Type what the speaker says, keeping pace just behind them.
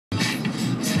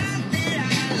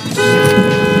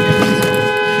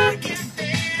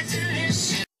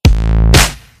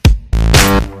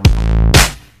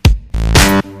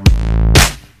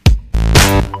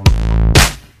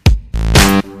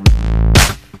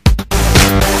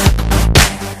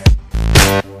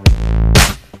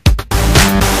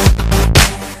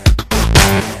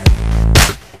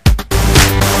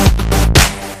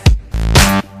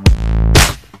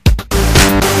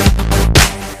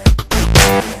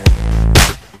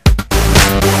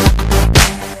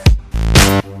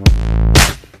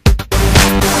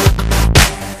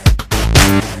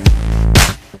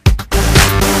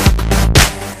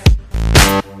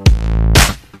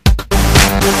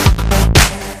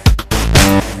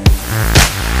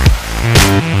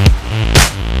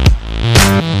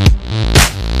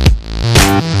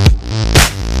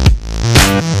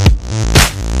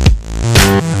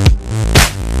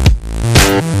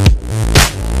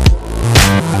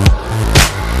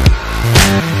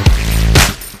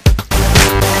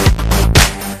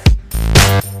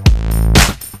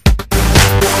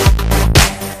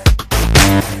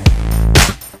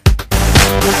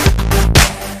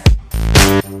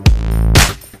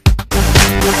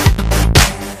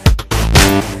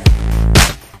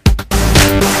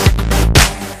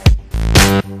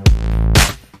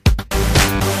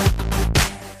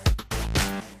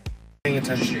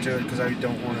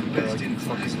don't want him to like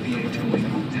fucking be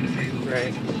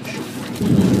right.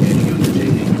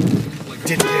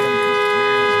 Didn't hit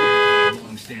him.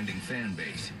 Long-standing fan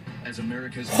base as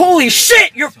America's Holy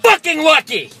shit! You're fucking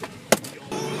lucky.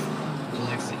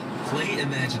 Alexi, play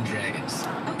Imagine Dragons.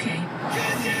 Okay.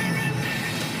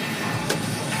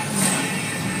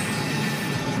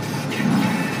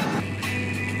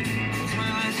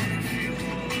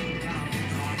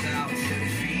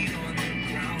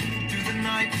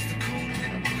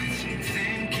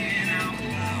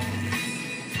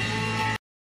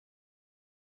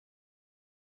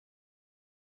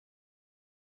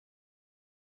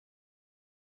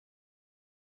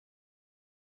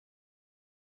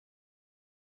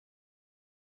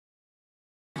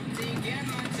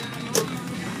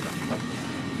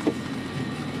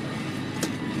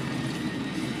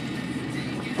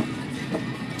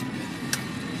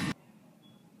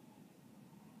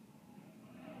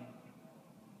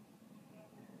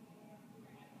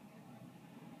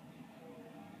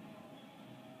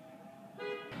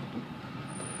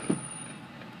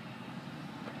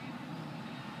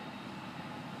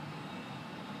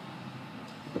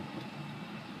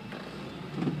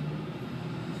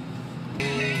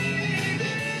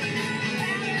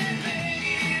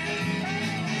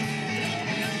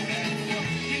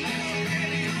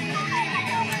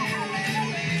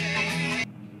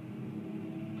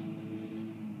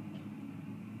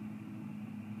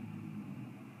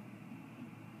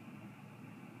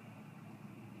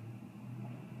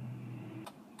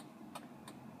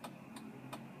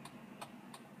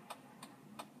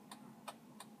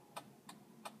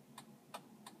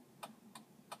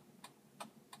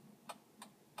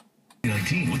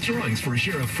 With drawings for a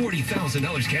share of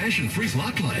 $40,000 cash and free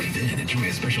slot play. Then enjoy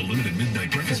a special limited midnight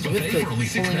breakfast buffet for only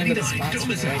 $6.99. Don't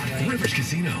miss out. Rivers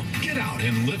Casino. Get out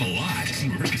and live a lot. See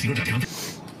riverscasino.com.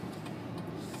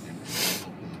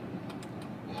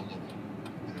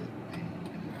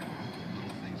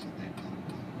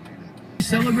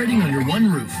 Celebrating under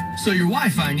one roof, so your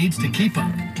Wi-Fi needs to keep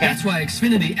up. That's why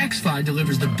Xfinity X-Fi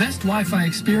delivers the best Wi-Fi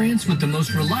experience with the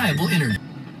most reliable internet.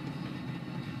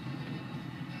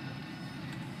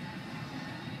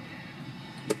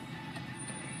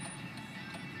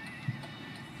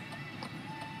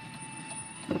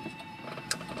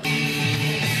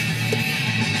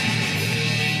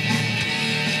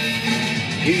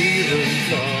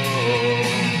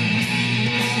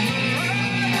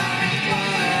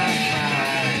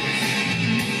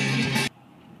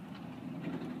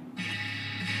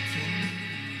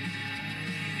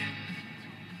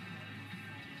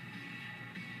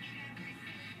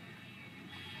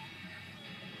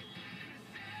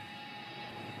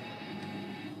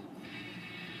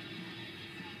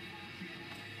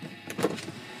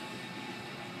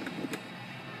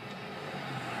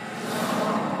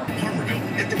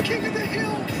 At the king of the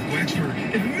hill, Wexford,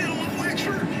 in the middle of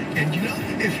Wexford. And you know,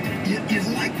 if you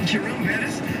like Jerome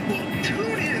Bettis, well,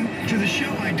 tune in to the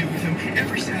show I do with him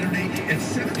every Saturday at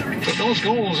 7:30. But those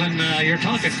goals, and you're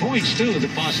talking points too,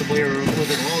 that possibly are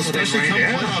within especially come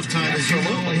playoff time, as you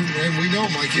know, and we know,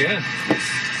 Mike. Yeah.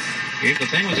 The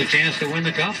thing was a chance to win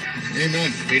the cup.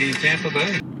 Amen. Beating Tampa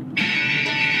Bay.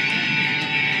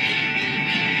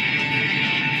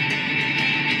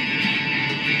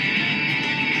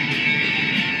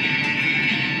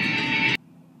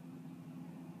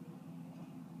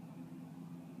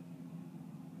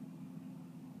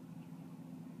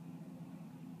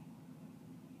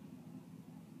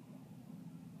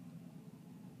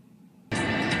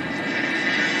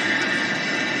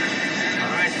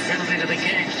 To the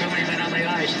Kings, too many men on the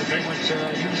ice. The Penguins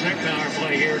use their power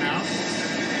play here now.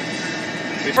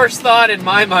 First thought in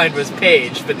my mind was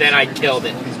Page, but then I killed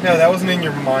it. No, that wasn't in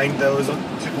your mind. That was.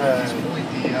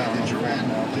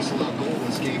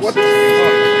 What the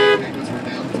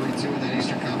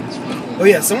fuck? Oh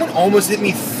yeah, someone almost hit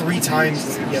me 3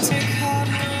 times. Yes.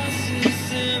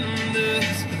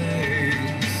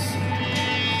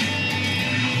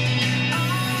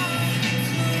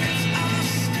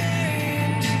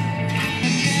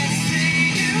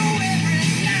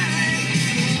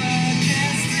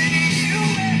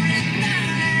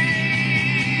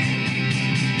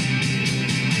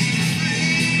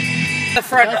 The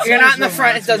front. You're not in the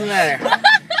front. It doesn't matter.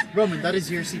 Roman, that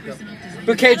is your seatbelt.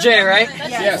 Bouquet J, right?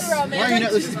 Yes. Why are you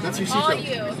not listening? That's your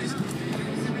seatbelt.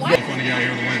 What? Funny guy here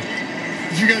to win.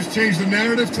 Did you guys change the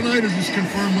narrative tonight, or just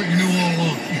confirm what you knew all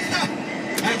along?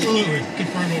 Absolutely.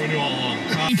 Confirm what we knew all along.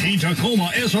 19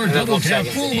 Tacoma SR Double Cab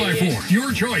 4x4.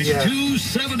 Your choice,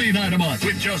 $279 a month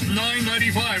with just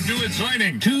 $9.95 due at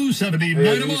signing.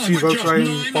 $279 a month with just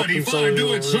 $9.95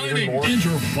 due at signing. And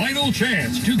your final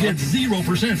chance to get 0%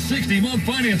 60-month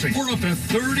financing or up to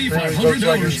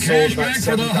 $3,500 cash back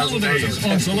for the holidays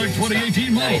on select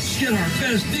 2018 models. Get our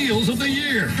best deals of the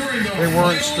year during the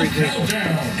final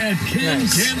countdown at Ken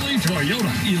Canley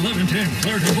Toyota, 1110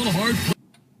 Clairton Boulevard.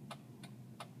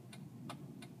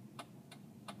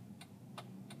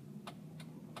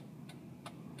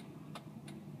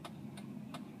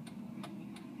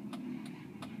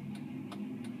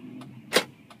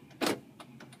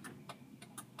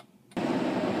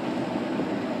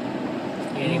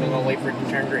 You ain't even gonna wait for it to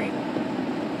turn green.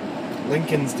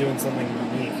 Lincoln's doing something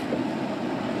unique.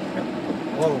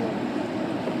 Whoa.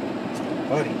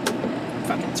 Buddy.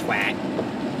 Fucking swag.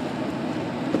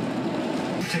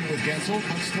 With Gensel,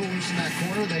 Hunt's still loose in that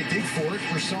corner. They dig for it.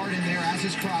 Broussard in there, as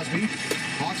is Crosby.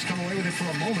 Hawks come away with it for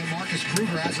a moment. Marcus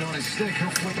Kruger has it on his stick. He'll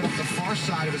flip it up the far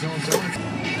side of his own zone.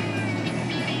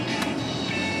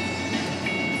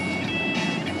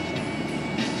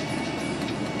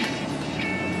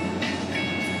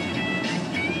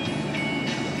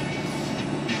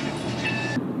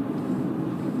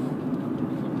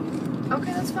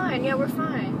 Okay, that's fine. Yeah, we're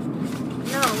fine.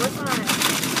 No, we're fine.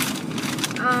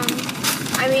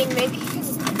 I mean, maybe he can...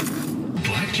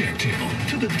 Blackjack table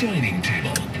to the dining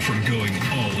table. From going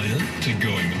all in to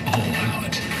going all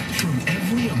out. From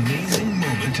every amazing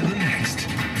moment to the next.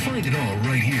 Find it all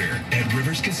right here at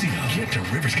Rivers Casino. Get to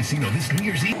Rivers Casino this New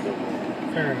Year's Eve.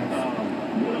 Fair enough.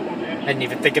 I didn't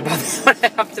even think about this when I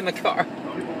hopped in the car.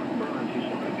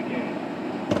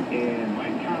 And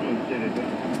Mike Collins said it was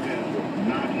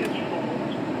not his fault.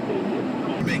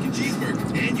 Bacon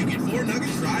cheeseburgers, and you get 4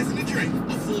 nuggets, fries, and a drink.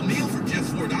 A full meal for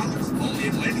just $4. Only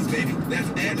in Wendy's, baby. That's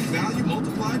added value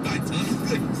multiplied by tons of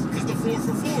goodness. Because the 4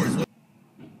 for 4 is what...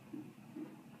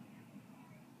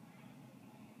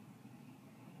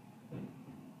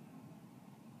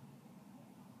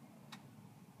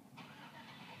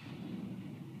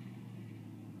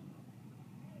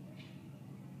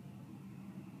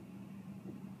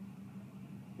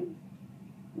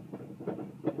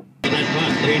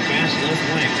 Lead pass left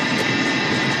wing.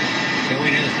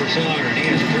 Going is Broussard, and he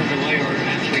has turned away, or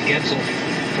eventually Gensel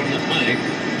from the flank.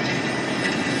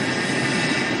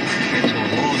 It's a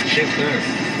long shift there.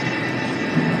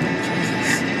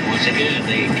 Once again,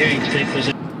 the Kings take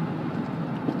possession.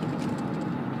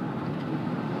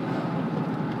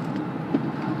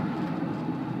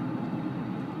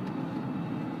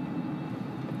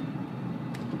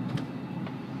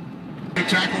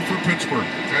 Tackle for Pittsburgh.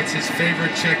 That's his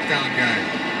favorite check down guy.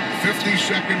 50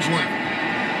 seconds left.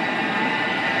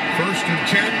 1st and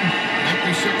 10 at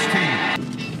the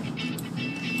 16.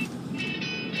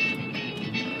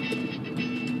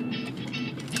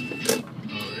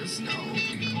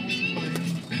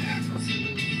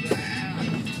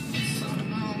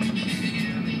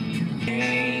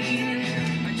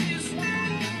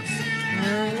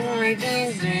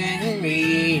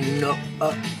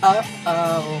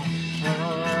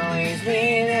 Always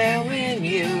be there when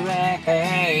you ride.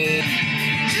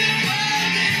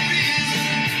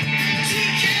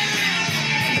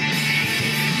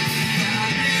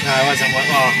 No, I wasn't.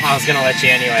 Well, I was gonna let you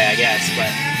anyway, I guess,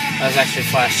 but I was actually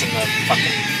flashing the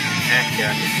fucking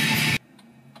actor.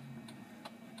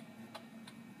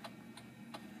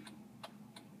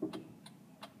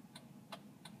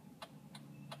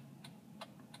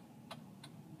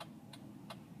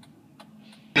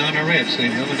 On the Reds, they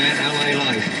moving that LA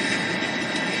life.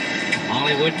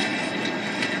 Hollywood.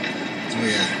 Oh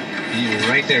yeah, he's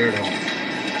right there at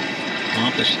all.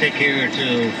 Off the stick here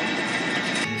too.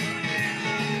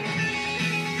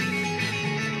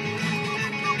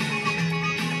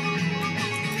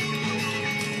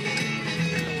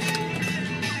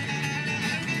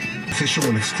 Official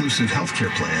and exclusive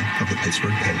healthcare plan of the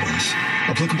Pittsburgh Penguins.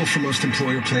 Applicable for most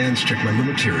employer plans. Check member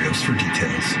materials for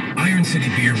details. Iron City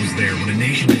Beer was there when a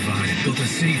nation divided, built a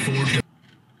city forged of...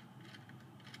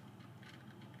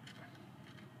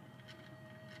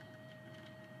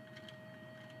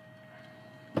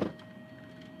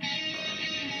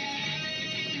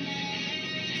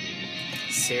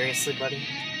 Seriously, buddy?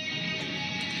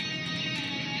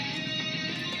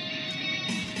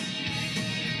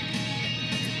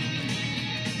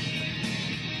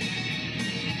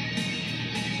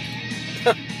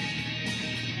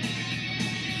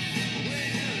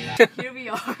 Here we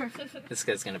are. This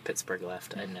guy's gonna Pittsburgh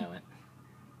left, I know it.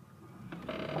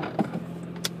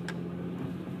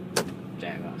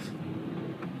 Jag off.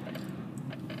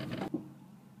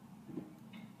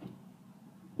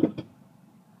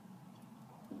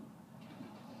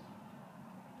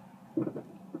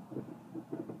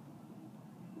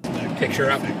 picture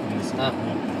up.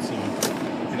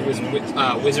 It was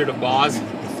Wizard of Oz.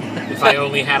 If I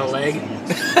only had a leg.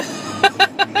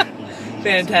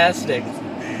 Fantastic.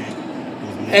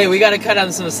 Hey, we gotta cut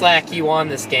him some slack. He won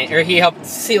this game, or he helped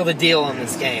seal the deal on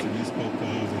this game.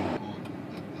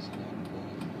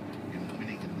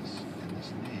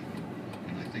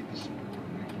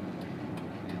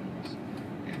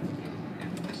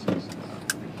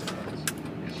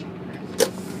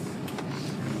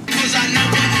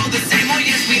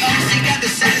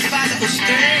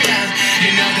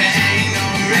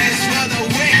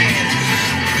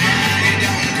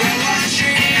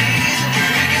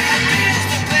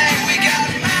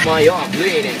 My arm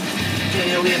bleeding. Do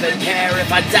you even care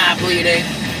if I die bleeding?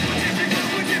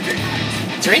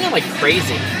 It's raining like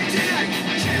crazy.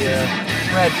 Yeah.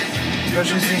 Red.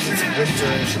 Especially since it's winter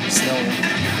and it should be snowing.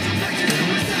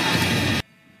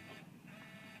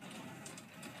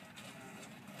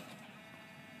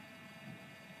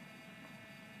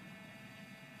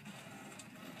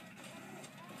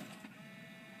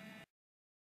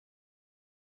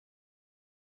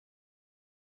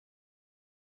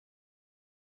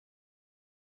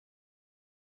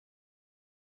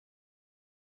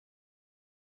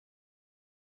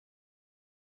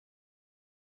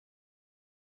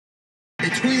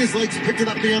 Between his legs, picked it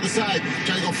up the other side.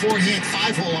 Trying to go forehand,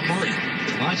 5-hole on Murray.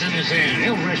 Watts in his hand.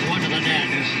 He'll wrist one to the net.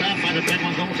 And stopped by the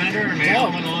Penguin goaltender and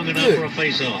held it long enough for a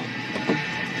face-off. What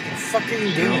the fuck are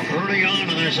you doing? So early on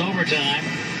in this overtime,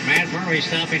 Matt Murray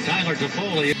stopping Tyler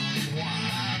Toffoli.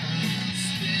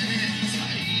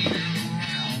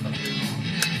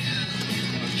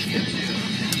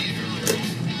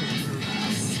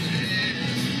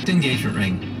 Engagement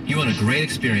ring. You want a great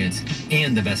experience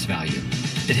and the best value.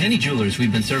 At Henny Jewelers,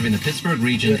 we've been serving the Pittsburgh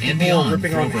region and beyond for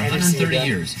over 130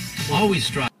 years. Always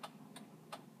strive.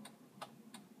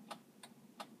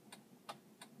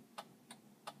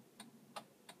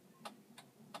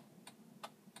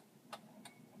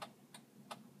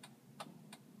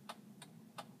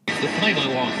 The play by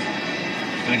Walker.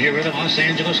 And here are the Los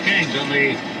Angeles Kings on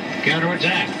the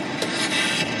counterattack.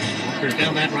 Walker's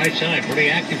down that right side. Pretty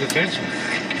active defenseman.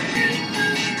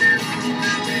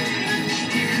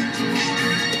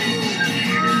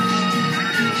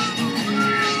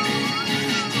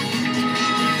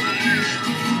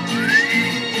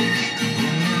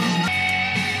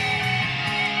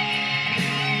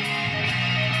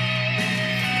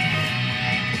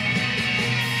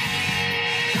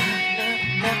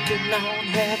 On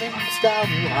heaven's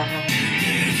downline.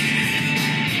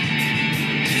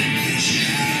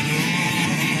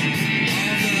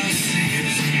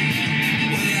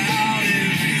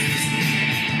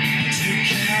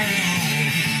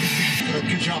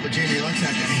 Good job of Jamie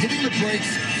Lexak hitting the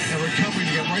brakes and recovering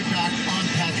to get right back on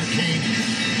Patrick Kane.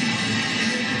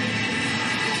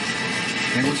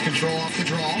 Penguins control off the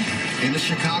draw in the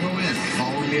Chicago end.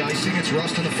 Following the icing, it's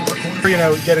Rust in the far corner. You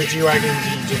know, get a G-Wagon.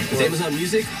 With Amazon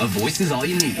Music, a voice is all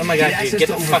you need. Oh my god, dude, get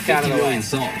the fuck out of the way.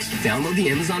 Songs. Download the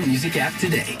Amazon Music app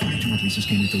today. This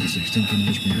game 36, 10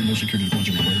 kilometers per year, no security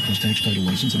deposit required, plus tax, title,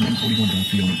 license, and $141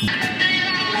 fee on approved.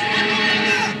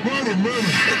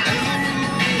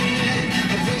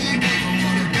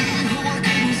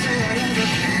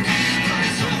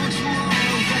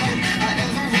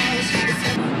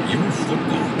 Your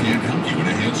football can't help you in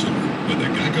a hailstorm, but the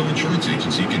Geico Insurance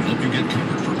Agency can help you get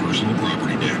covered for personal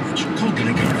property damage. Call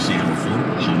Geico to see how full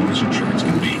homeowners insurance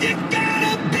can be. You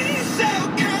gotta be so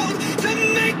cold to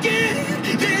make it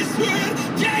this world.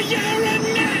 Yeah, you're a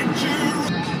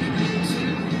natural.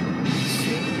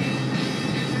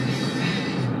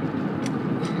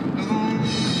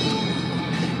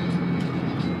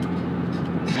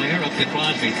 Player up to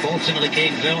Crosby. Bolts into the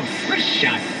King zone. First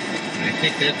shot. I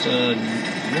think that's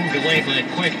moved away by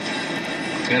Quick.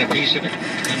 Got a piece of it.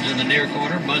 Comes in the near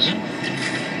corner. Buzzing.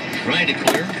 Trying to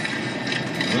clear.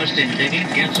 Rust in digging.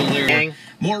 Cancel there.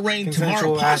 More rain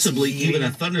tomorrow, possibly even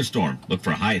a thunderstorm. Look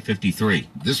for a high of 53.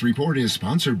 This report is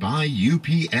sponsored by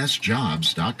UPSjobs.com.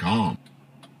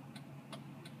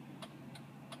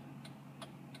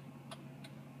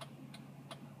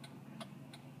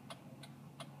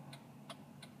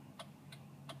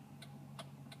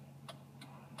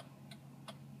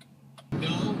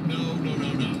 No.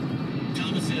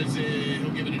 Thomas says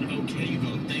he'll give it an okay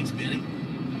vote. Thanks, Benny.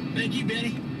 Thank you,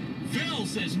 Benny. Phil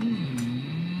says,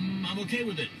 I'm okay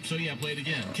with it. So yeah, play it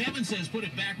again. Kevin says, put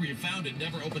it back where you found it.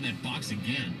 Never open that box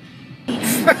again.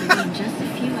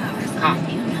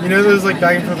 You know those like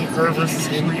back and forth her versus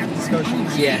him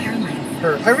discussions? Yeah.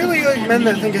 Her. I really like men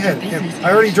that think ahead. Him.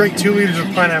 I already drank 2 liters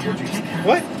of pineapple juice.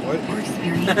 What?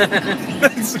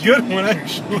 That's a good one,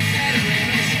 actually.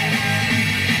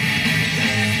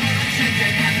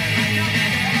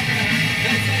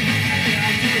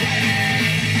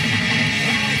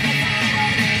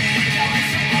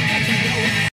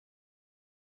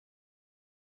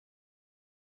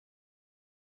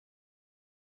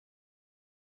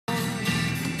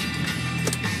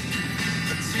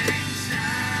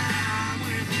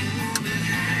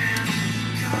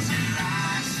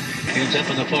 Ends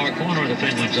up in the far corner of the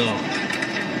Penguin zone.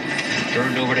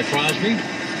 Turned over to Crosby.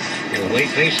 He'll wait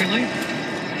patiently.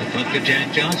 The puck to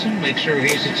Jack Johnson. Make sure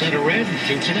he's at center red and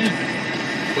shoots it in.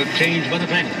 Quick change by the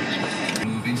Penguins.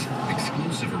 Movies,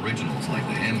 exclusive originals like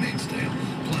The Handmaid's Tale,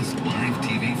 plus live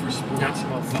TV for sports.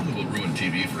 Nothing will ruin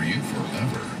TV for you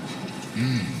forever.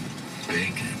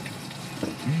 Bacon.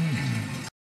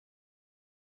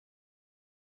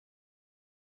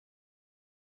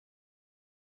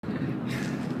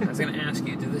 I was going to ask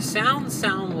you, do the sounds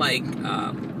sound like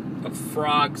a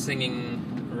frog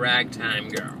singing Ragtime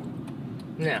Girl?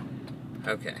 No.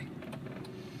 Okay.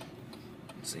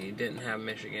 So you didn't have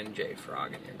Michigan J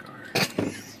Frog in your car.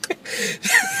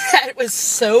 That was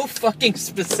so fucking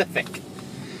specific.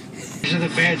 These are the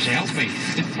beds. Help me.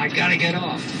 I gotta get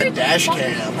off.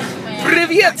 Dashcam.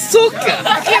 Привет, сука!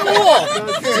 Hello!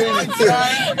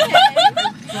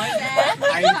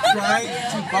 I'm trying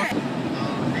to buck.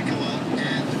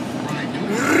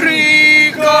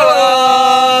 Ricola!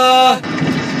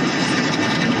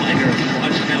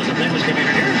 Watch now. The Penguins come in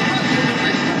here.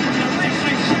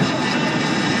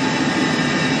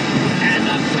 And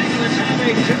the Penguins have a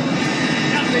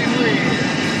 2-0 lead.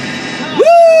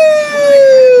 Woo!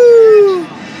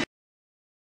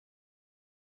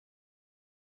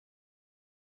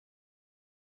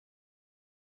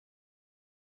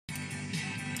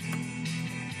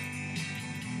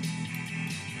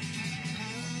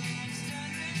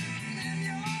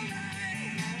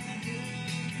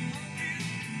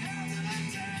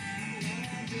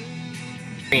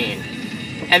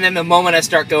 And then the moment I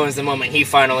start going is the moment he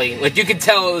finally, like, you could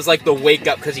tell it was like the wake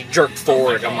up because he jerked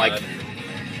forward. I'm like,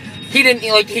 he didn't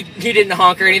he didn't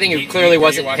honk or anything. He clearly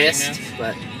wasn't pissed. This?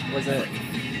 But was it?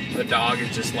 The dog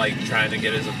is just like trying to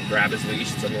grab his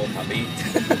leash. It's a little puppy.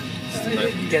 I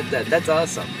didn't get that. That's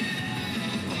awesome.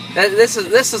 This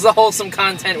is the wholesome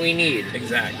content we need.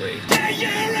 Exactly.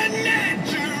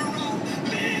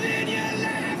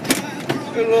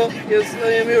 Hello, yes,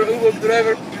 I am your Uber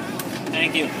driver.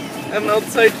 Thank you. I'm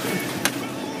outside.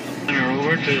 They're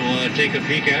over to take a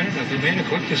peek at it. Have they made a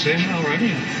quick decision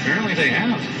already? Apparently they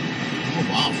have. Oh,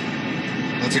 wow.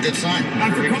 That's a good sign.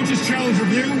 After coach's challenge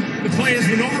review, the play has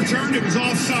been overturned. It was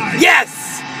offside.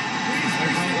 Yes!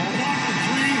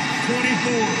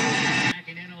 3:24.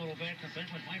 Backing in a little bit. The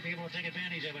Penguins might be able to take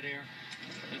advantage of it here.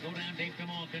 They go down deep to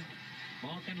Malkin.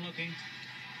 Malkin looking.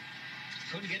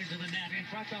 Couldn't get into the net. In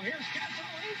front though. Here's Kessel.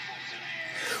 He puts it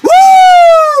in.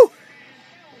 Woo!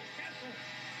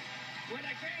 With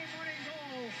a game-winning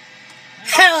goal.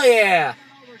 Hell yeah!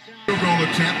 Goal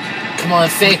attempt. Come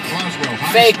on, fake. Roswell.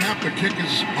 High Fake. snap. The kick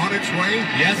is on its way.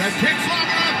 Yes. That kick's long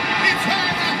enough. It's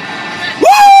high enough.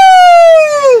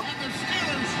 Woo! And the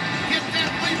Steelers get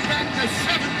that lead back to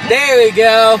 7 points. There we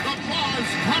go. The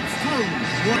buzz comes through.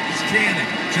 What is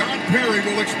canning? John Perry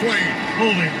will explain.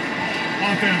 Holding.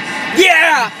 Offense.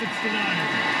 Yeah! 69.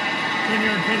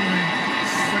 10-yard penalty.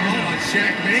 Oh, it's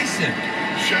Shaq Mason.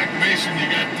 Shaq Mason, you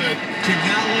got the...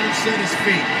 Cannot let him set his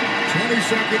feet. 20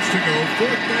 seconds to go.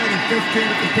 4th down and 15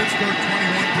 at the Pittsburgh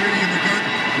 21. Brady in the gun.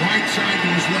 Right side to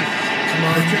his left.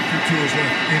 Protector to his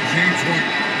left. And James White.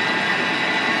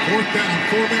 4th down.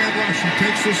 4-man rush. He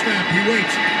takes the snap. He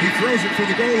waits. He throws it for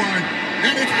the goal line.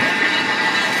 And it's...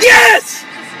 Yes!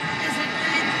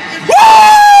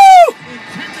 Woo!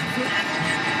 Intended for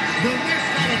Edgewood. The Knicks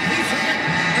got a piece of it.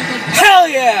 And the Hell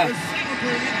yeah! is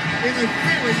celebrating in a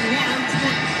very large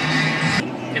way.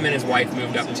 Him and his wife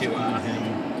moved up to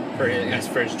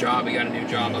for his job. He got a new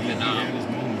job up in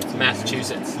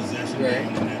Massachusetts.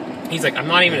 Right. He's like, I'm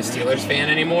not even a Steelers fan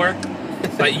anymore,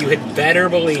 but you had better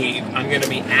believe I'm going to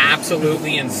be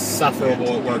absolutely insufferable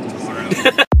at work tomorrow.